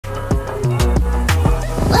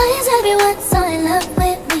everyone's so in love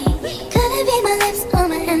with me. Could it be my lips or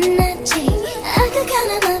my energy? I could count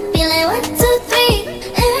them up, be like 1, 2, 3.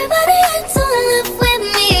 Everybody is so in love with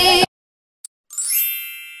me.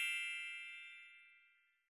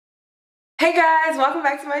 Hey guys, welcome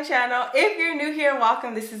back to my channel. If you're new here,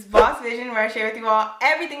 welcome. This is Boss Vision, where I share with you all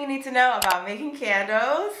everything you need to know about making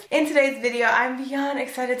candles. In today's video, I'm beyond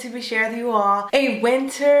excited to be sharing with you all a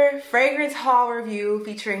winter fragrance haul review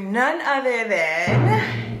featuring none other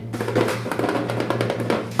than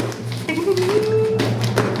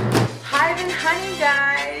Hive and Honey,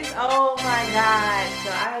 guys. Oh my god,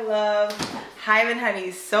 so I love Hive and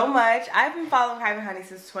Honey so much. I've been following Hive and Honey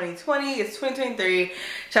since 2020. It's 2023.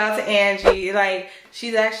 Shout out to Angie. Like,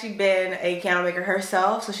 she's actually been a candle maker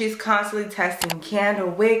herself, so she's constantly testing candle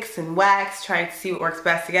wicks and wax, trying to see what works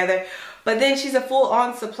best together. But then she's a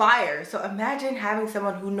full-on supplier, so imagine having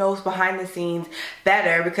someone who knows behind the scenes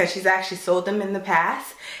better, because she's actually sold them in the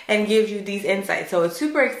past and gives you these insights. So it's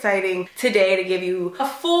super exciting today to give you a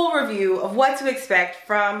full review of what to expect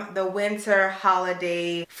from the winter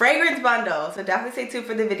holiday fragrance bundle. So definitely stay tuned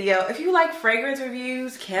for the video. If you like fragrance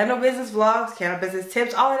reviews, candle business vlogs, candle business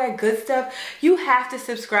tips, all of that good stuff, you have to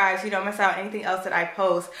subscribe so you don't miss out on anything else that I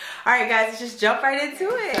post. Alright guys, let's just jump right into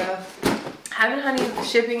it. Hive and Honey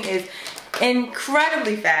shipping is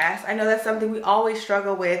incredibly fast. I know that's something we always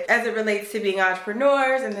struggle with as it relates to being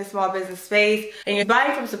entrepreneurs in this small business space, and you're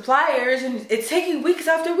buying from suppliers and it's taking weeks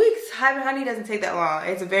after weeks. Hive and Honey doesn't take that long.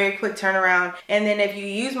 It's a very quick turnaround, and then if you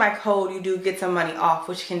use my code, you do get some money off,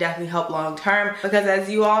 which can definitely help long term, because as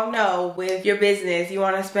you all know, with your business, you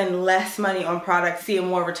want to spend less money on products, see a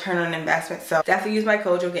more return on investment. So definitely use my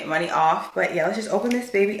code, you'll get money off. But yeah, let's just open this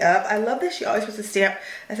baby up. I love that she always puts a stamp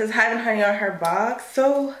that says Hive and Honey on her box.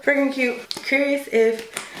 So freaking cute. Curious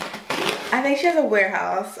if, I think she has a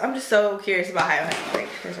warehouse. I'm just so curious about Hive and Honey. Like,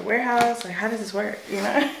 there's a warehouse, like how does this work, you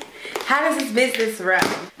know? How does this business run?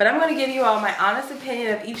 But I'm gonna give you all my honest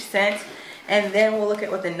opinion of each scent, and then we'll look at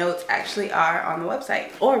what the notes actually are on the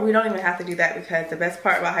website. Or we don't even have to do that, because the best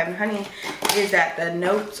part about Hive and Honey is that the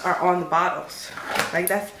notes are on the bottles. Like,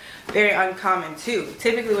 that's very uncommon too.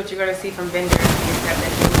 Typically what you're gonna see from vendors is that the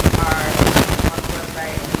notes are on the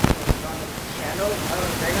website, on the candle, on the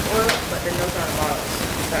fragrance oil, but the notes are on the bottles.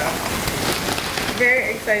 So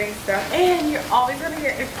very exciting stuff. And you're always gonna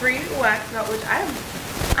get a free wax melt, which I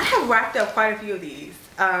have racked up quite a few of these.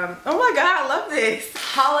 Oh my god, I love this.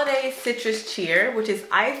 Holiday Citrus Cheer, which is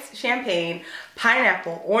iced champagne,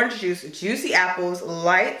 pineapple, orange juice, juicy apples,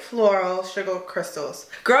 light floral, sugar crystals.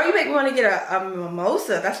 Girl, you make me want to get a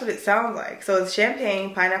mimosa. That's what it sounds like. So it's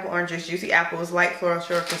champagne, pineapple, orange juice, juicy apples, light floral,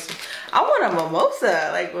 sugar crystals. I want a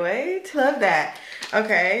mimosa. Like, wait, love that.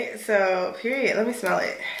 Okay, so period. Let me smell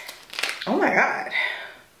it. Oh my god.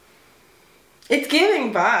 It's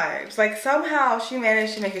giving vibes. Like, somehow she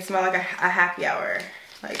managed to make it smell like a happy hour.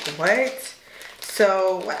 Like, what?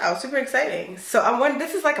 So, wow, super exciting. So,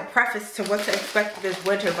 this is like a preface to what to expect with this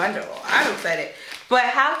winter bundle. I'm excited. But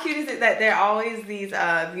how cute is it that there are always these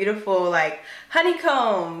beautiful, like,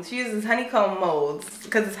 honeycombs. She uses honeycomb molds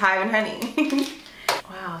because it's Hive and Honey.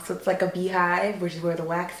 Wow, so it's like a beehive, which is where the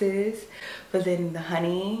wax is. But then the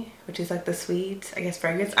honey, which is like the sweet, I guess,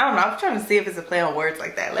 fragrance. I don't know. I'm trying to see if it's a play on words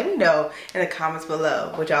like that. Let me know in the comments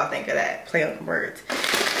below what y'all think of that play on words.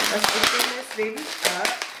 Let's open this baby up.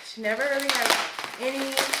 She never really has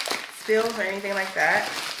any spills or anything like that.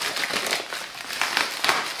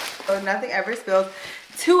 So nothing ever spills.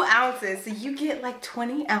 2 ounces. So you get like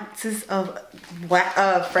 20 ounces of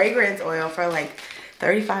fragrance oil for like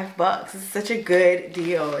 35 bucks. This is such a good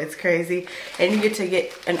deal. It's crazy. And you get to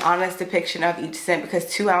get an honest depiction of each scent,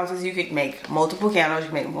 because 2 ounces, you could make multiple candles, you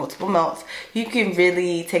can make multiple melts. You can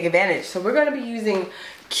really take advantage. So we're going to be using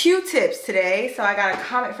Q-tips today. So I got a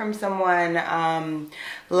comment from someone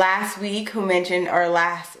last week who mentioned, or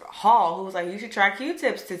last haul, who was like, you should try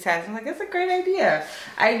Q-tips to test. I'm like, that's a great idea.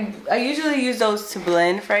 I usually use those to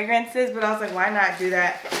blend fragrances, but I was like, why not do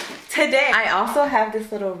that today? I also have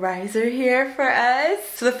this little riser here for us.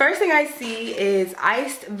 So the first thing I see is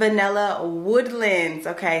iced vanilla woodlands.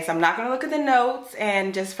 Okay, so I'm not gonna look at the notes,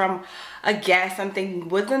 and just from a guess, I'm thinking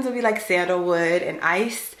woodlands would be like sandalwood, and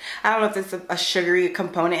iced, I don't know if there's a sugary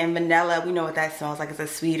component, in vanilla, we know what that smells like. It's a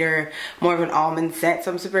sweeter, more of an almond scent.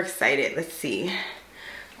 So I'm super excited. Let's see.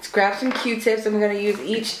 Let's grab some Q-tips. I'm gonna use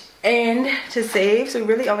each end to save. So we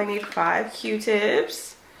really only need 5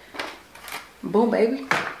 Q-tips. Boom, baby.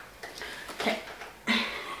 Okay.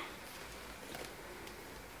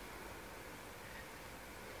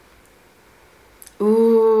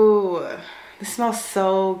 Ooh, this smells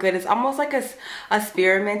so good. It's almost like a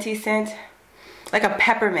spearminty scent. Like a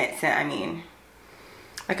peppermint scent, I mean.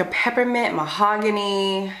 Like a peppermint,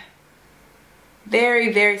 mahogany.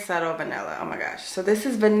 Very, very subtle vanilla. Oh my gosh. So this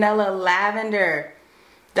is vanilla lavender.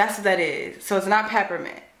 That's what that is. So it's not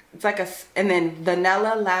peppermint. It's like and then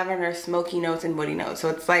vanilla, lavender, smoky notes, and woody notes. So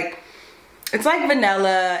it's like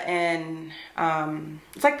vanilla and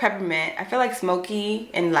it's like peppermint. I feel like smoky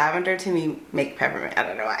and lavender to me make peppermint. I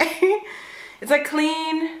don't know why. It's like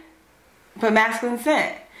clean but masculine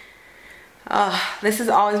scent. This has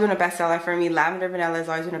always been a bestseller for me. Lavender vanilla has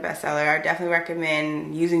always been a bestseller. I definitely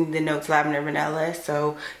recommend using the notes lavender vanilla.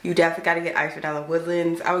 So you definitely got to get Ice Vanilla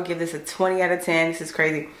Woodlands. I would give this a 20 out of 10. This is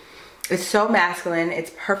crazy. It's so masculine.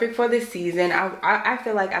 It's perfect for this season. I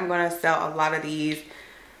feel like I'm going to sell a lot of these.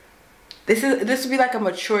 This would be like a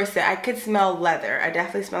mature scent. I could smell leather. I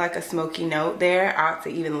definitely smell like a smoky note there. I would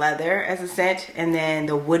say even leather as a scent. And then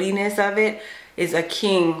the woodiness of it is a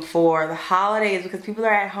king for the holidays because people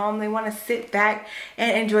are at home. They want to sit back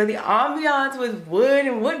and enjoy the ambiance with wood.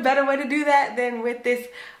 And what better way to do that than with this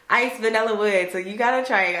Ice Vanilla Wood? So you got to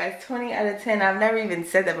try it, guys. 20 out of 10. I've never even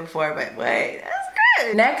said that before, but wait, that's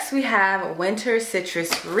good. Next, we have Winter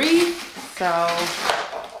Citrus Wreath. So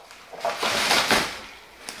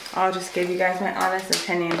I'll just give you guys my honest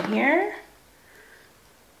opinion here.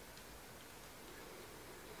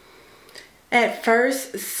 At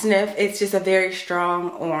first sniff, it's just a very strong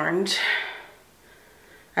orange.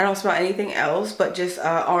 I don't smell anything else but just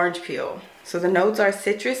orange peel. So the notes are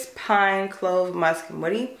citrus, pine, clove, musk, and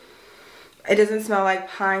woody. It doesn't smell like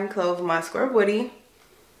pine, clove, musk, or woody.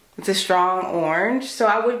 It's a strong orange. So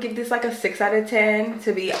I would give this like a 6 out of 10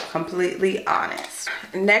 to be completely honest.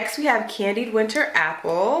 Next we have Candied Winter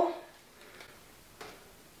Apple.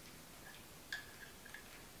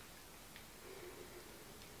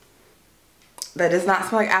 That does not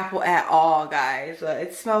smell like apple at all, guys.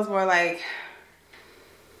 It smells more like,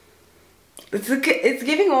 it's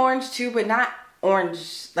giving orange too, but not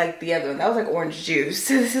orange like the other one. That was like orange juice.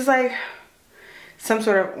 This is like some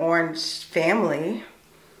sort of orange family.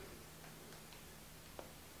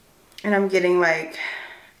 And I'm getting like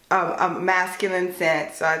a masculine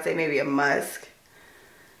scent, so I'd say maybe a musk.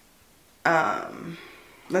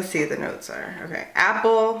 Let's see what the notes are. Okay,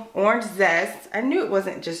 apple, orange zest. I knew it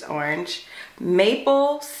wasn't just orange.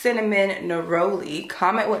 Maple, cinnamon, neroli.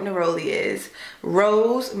 Comment what neroli is.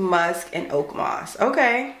 Rose, musk, and oak moss.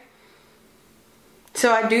 Okay.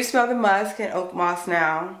 So I do smell the musk and oak moss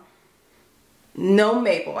now. No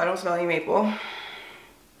maple. I don't smell any maple.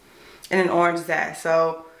 And an orange zest.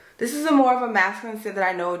 So this is more of a masculine scent that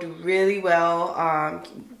I know will do really well.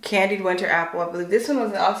 Candied Winter Apple. I believe this one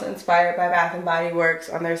was also inspired by Bath & Body Works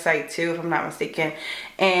on their site too, if I'm not mistaken.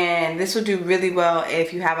 And this will do really well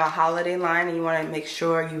if you have a holiday line and you want to make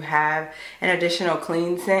sure you have an additional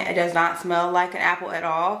clean scent. It does not smell like an apple at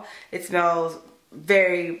all. It smells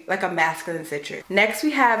very like a masculine citrus. Next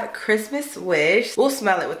we have Christmas Wish. We'll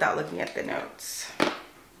smell it without looking at the notes.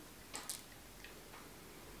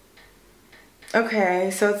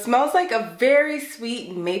 Okay, so it smells like a very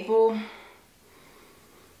sweet maple,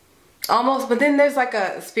 almost, but then there's like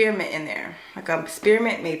a spearmint in there, like a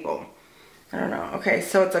spearmint maple. I don't know. Okay,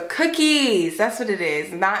 so it's a cookies. That's what it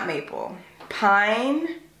is, not maple.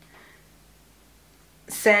 Pine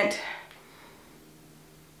scent.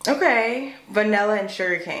 Okay, vanilla and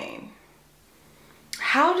sugarcane.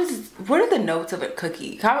 What are the notes of a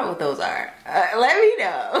cookie? Comment what those are. Let me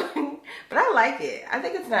know. But I like it. I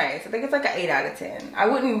think it's nice. I think it's like an 8 out of 10. I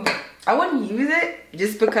wouldn't use it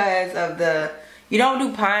just because of you don't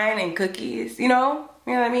do pine and cookies, you know?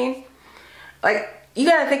 You know what I mean? Like, you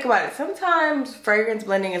gotta think about it. Sometimes fragrance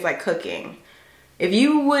blending is like cooking. If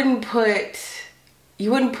you wouldn't put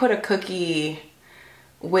a cookie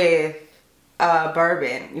with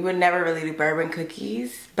bourbon. You would never really do bourbon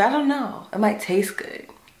cookies, but I don't know. It might taste good.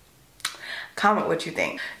 Comment what you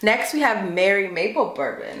think. Next we have Merry Maple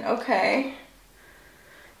Bourbon. Okay.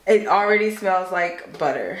 It already smells like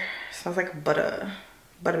butter. It smells like butter.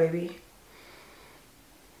 Butter, baby.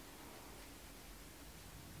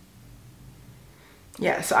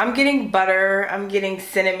 Yeah, so I'm getting butter. I'm getting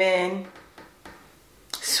cinnamon.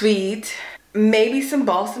 Sweet. Maybe some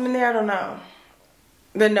balsam in there. I don't know.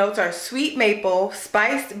 The notes are sweet maple,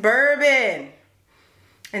 spiced bourbon,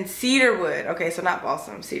 and cedarwood. Okay, so not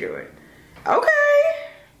balsam, cedarwood. Okay.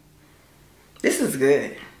 This is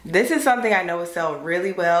good. This is something I know will sell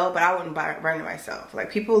really well, but I wouldn't burn it myself.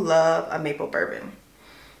 Like, people love a maple bourbon.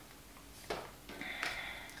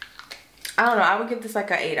 I don't know. I would give this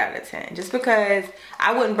like an 8 out of 10. Just because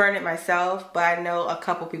I wouldn't burn it myself, but I know a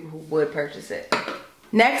couple people who would purchase it.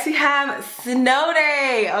 Next we have Snow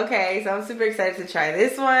Day. Okay, so I'm super excited to try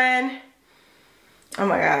this one. Oh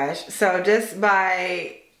my gosh. So just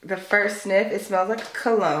by the first sniff, it smells like a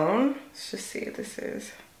cologne. Let's just see what this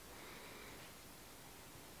is.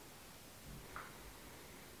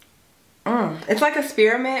 It's like a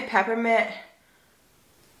spearmint peppermint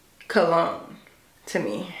cologne to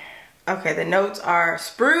me. Okay, the notes are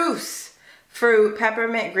spruce, fruit,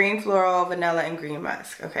 peppermint, green floral, vanilla, and green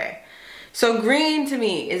musk. Okay, so green to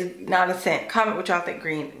me is not a scent. Comment what y'all think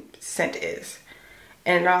green scent is.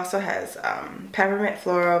 And it also has peppermint,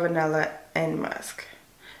 floral, vanilla, and musk.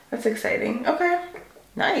 That's exciting. Okay,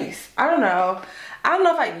 nice. I don't know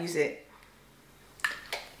if I'd use it.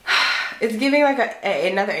 It's giving like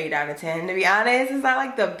another 8 out of 10. To be honest, it's not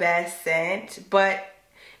like the best scent, but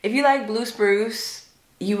if you like blue spruce,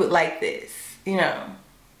 you would like this, you know.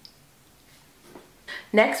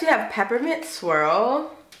 Next we have peppermint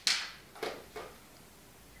swirl.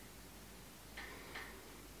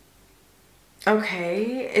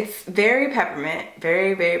 Okay, it's very peppermint,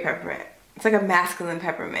 very, very peppermint. It's like a masculine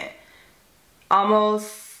peppermint.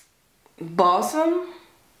 Almost balsam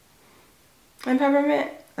and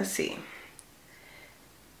peppermint. Let's see.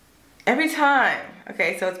 Every time.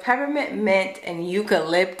 Okay, so it's peppermint, mint, and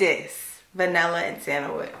eucalyptus, vanilla, and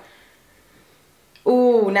sandalwood.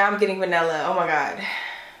 Ooh, now I'm getting vanilla. Oh my god.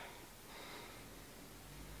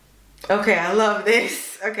 Okay, I love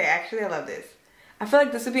this. Okay, actually I love this. I feel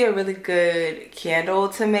like this would be a really good candle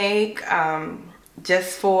to make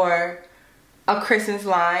just for a Christmas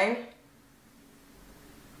line.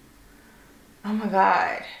 Oh my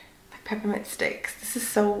god. Like peppermint sticks. This is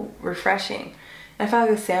so refreshing. I feel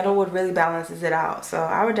like the sandalwood really balances it out. So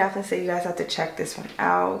I would definitely say you guys have to check this one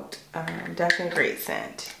out. Definitely a great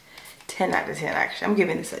scent. 10 out of 10 actually. I'm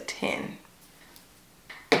giving this a 10.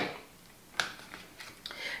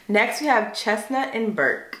 Next we have chestnut and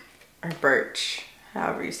birch,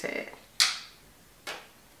 however you say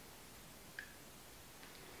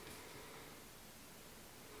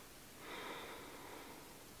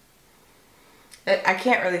it. I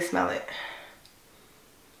can't really smell it.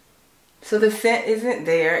 So the scent isn't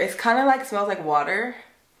there. It's kind of like, smells like water.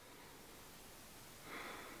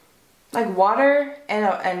 Like water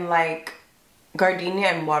and like gardenia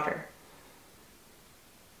and water.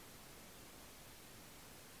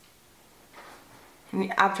 I'm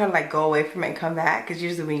trying to like go away from it and come back, because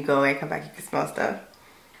usually when you go away and come back you can smell stuff.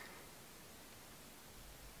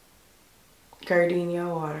 Gardenia,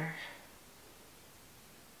 water.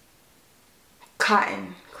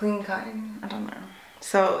 Cotton, clean cotton, I don't know.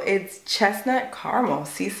 So it's chestnut, caramel,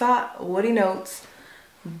 sea salt, woody notes,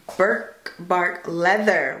 birch bark,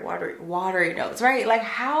 leather, watery notes, right? Like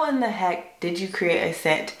how in the heck did you create a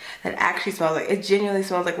scent that actually smells like, it genuinely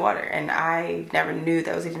smells like water? And I never knew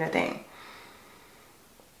that was even a thing.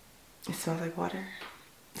 It smells like water.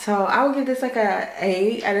 So I would give this like a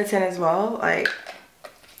 8 out of 10 as well. Like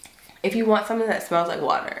if you want something that smells like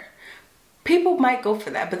water, people might go for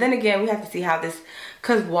that. But then again, we have to see how this,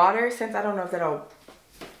 because water, since I don't know if that'll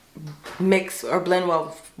mix or blend well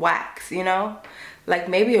with wax, you know? Like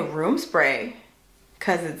maybe a room spray,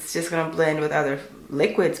 because it's just gonna blend with other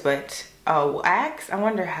liquids, but wax, I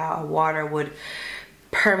wonder how water would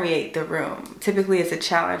permeate the room. Typically it's a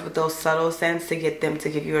challenge with those subtle scents to get them to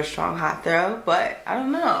give you a strong hot throw, but I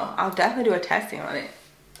don't know. I'll definitely do a testing on it.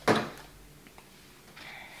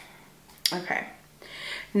 Okay.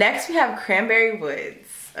 Next we have cranberry woods.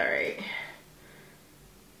 All right.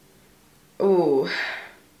 Ooh.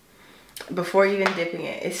 Before even dipping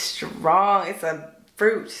it, it's strong. It's a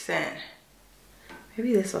fruit scent.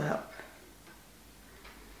 Maybe this will help.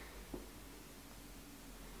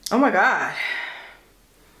 Oh my god.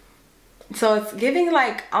 So it's giving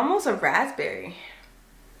like almost a raspberry.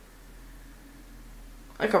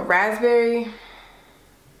 Like a raspberry,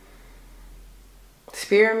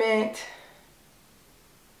 spearmint.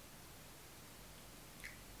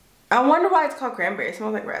 I wonder why it's called cranberry. It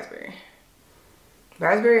smells like raspberry.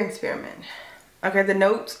 Raspberry and spearmint. Okay, the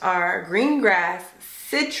notes are green grass,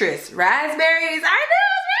 citrus, raspberries. I knew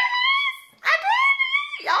it was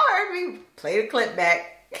raspberries. Y'all heard me. Play the clip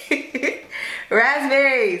back.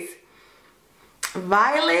 Raspberries.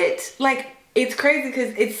 Violet. Like, it's crazy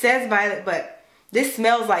because it says violet, but this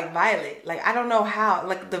smells like violet. Like, I don't know how.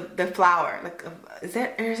 Like, the flower. Like, is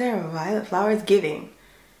there a violet flower? It's giving.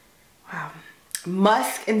 Wow.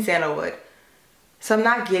 Musk and sandalwood. So I'm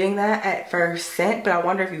not getting that at first scent, but I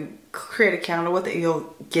wonder if you create a candle with it,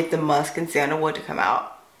 you'll get the musk and sandalwood to come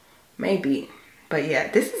out. Maybe. But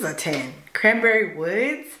yeah, this is a 10. Cranberry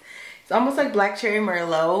woods. It's almost like black cherry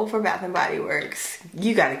merlot for Bath and Body Works.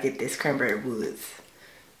 You gotta get this cranberry woods.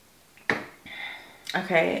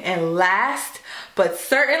 Okay, and last but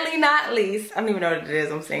certainly not least, I don't even know what it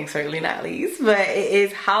is, I'm saying certainly not least, but it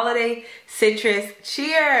is holiday citrus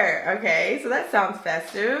cheer. Okay, so that sounds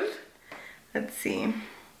festive. Let's see.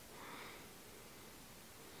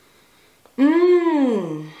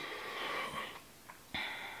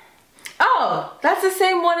 That's the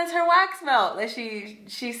same one as her wax melt that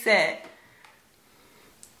she sent.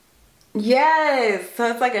 Yes, so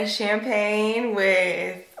it's like a champagne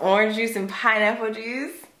with orange juice and pineapple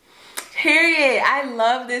juice. Period. I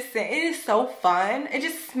love this scent. It is so fun. It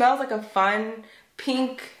just smells like a fun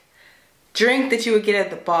pink drink that you would get at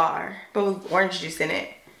the bar, but with orange juice in it.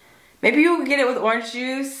 Maybe you would get it with orange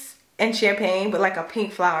juice and champagne, but like a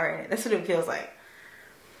pink flower in it. That's what it feels like.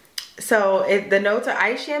 So the notes are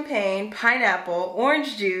iced champagne, pineapple,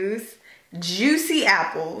 orange juice, juicy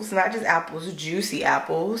apples, not just apples, juicy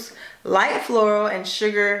apples, light floral, and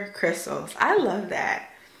sugar crystals. I love that.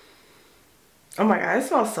 Oh my god, it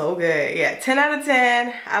smells so good. Yeah, 10 out of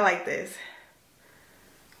 10. I like this.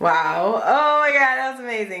 Wow. Oh my god, that was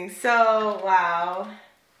amazing. So, wow.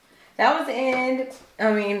 That was the end.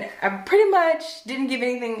 I mean, I pretty much didn't give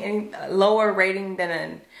anything any lower rating than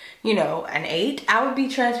an 8. I would be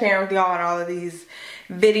transparent with y'all on all of these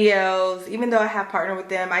videos. Even though I have partnered with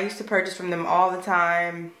them, I used to purchase from them all the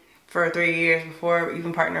time for 3 years before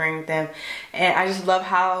even partnering with them. And I just love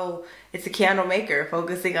how it's a candle maker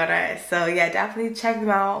focusing on us. So yeah, definitely check them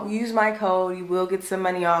out. Use my code. You will get some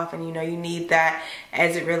money off, and you need that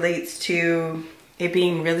as it relates to it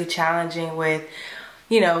being really challenging with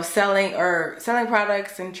selling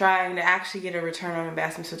products and trying to actually get a return on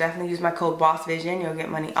investment. So definitely use my code BOSSVISION. You'll get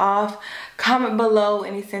money off. Comment below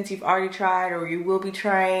any scents you've already tried or you will be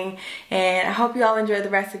trying. And I hope you all enjoy the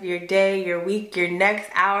rest of your day, your week, your next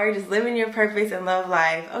hour. Just living your purpose and love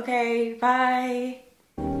life. Okay, bye.